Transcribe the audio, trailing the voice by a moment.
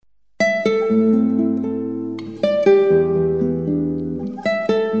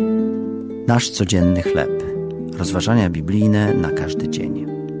Nasz codzienny chleb. Rozważania biblijne na każdy dzień.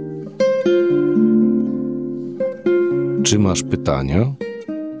 Czy masz pytania?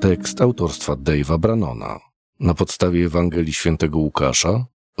 Tekst autorstwa Dave'a Brannona. Na podstawie Ewangelii Świętego Łukasza,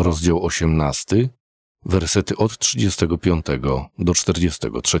 rozdział 18, wersety od 35 do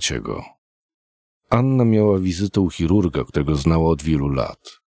 43. Anna miała wizytę u chirurga, którego znała od wielu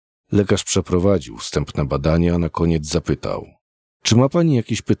lat. Lekarz przeprowadził wstępne badania, a na koniec zapytał: czy ma pani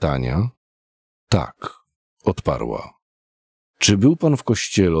jakieś pytania? Tak, odparła. Czy był pan w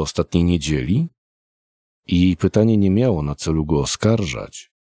kościele ostatniej niedzieli? I jej pytanie nie miało na celu go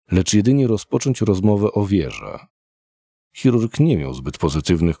oskarżać, lecz jedynie rozpocząć rozmowę o wierze. Chirurg nie miał zbyt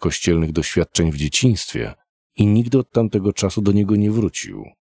pozytywnych kościelnych doświadczeń w dzieciństwie i nigdy od tamtego czasu do niego nie wrócił.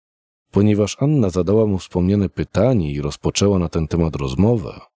 Ponieważ Anna zadała mu wspomniane pytanie i rozpoczęła na ten temat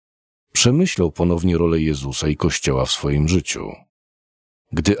rozmowę, przemyślał ponownie rolę Jezusa i Kościoła w swoim życiu.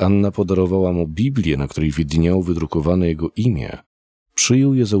 Gdy Anna podarowała mu Biblię, na której widniało wydrukowane jego imię,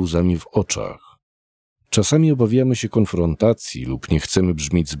 przyjął je ze łzami w oczach. Czasami obawiamy się konfrontacji lub nie chcemy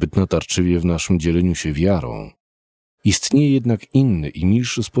brzmieć zbyt natarczywie w naszym dzieleniu się wiarą. Istnieje jednak inny i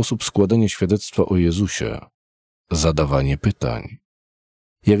milszy sposób składania świadectwa o Jezusie – zadawanie pytań.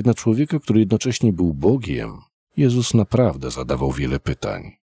 Jak na człowieka, który jednocześnie był Bogiem, Jezus naprawdę zadawał wiele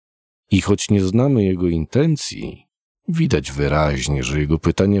pytań. I choć nie znamy Jego intencji, widać wyraźnie, że Jego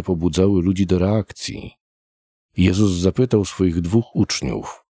pytania pobudzały ludzi do reakcji. Jezus zapytał swoich 2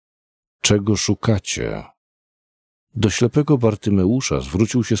 uczniów: czego szukacie? Do ślepego Bartymeusza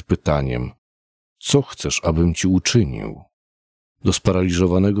zwrócił się z pytaniem: co chcesz, abym ci uczynił? Do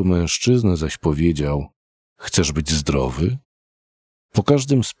sparaliżowanego mężczyzny zaś powiedział: chcesz być zdrowy? Po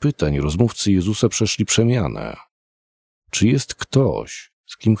każdym z pytań rozmówcy Jezusa przeszli przemianę. Czy jest ktoś,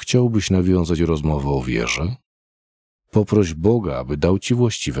 z kim chciałbyś nawiązać rozmowę o wierze? Poproś Boga, aby dał ci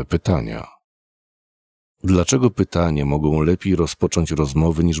właściwe pytania. Dlaczego pytania mogą lepiej rozpocząć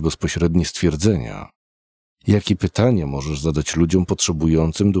rozmowy niż bezpośrednie stwierdzenia? Jakie pytania możesz zadać ludziom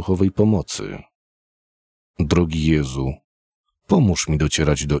potrzebującym duchowej pomocy? Drogi Jezu, pomóż mi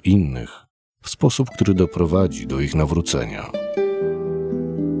docierać do innych w sposób, który doprowadzi do ich nawrócenia.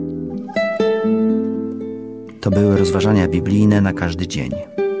 To były rozważania biblijne na każdy dzień.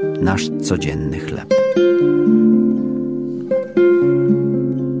 Nasz codzienny chleb.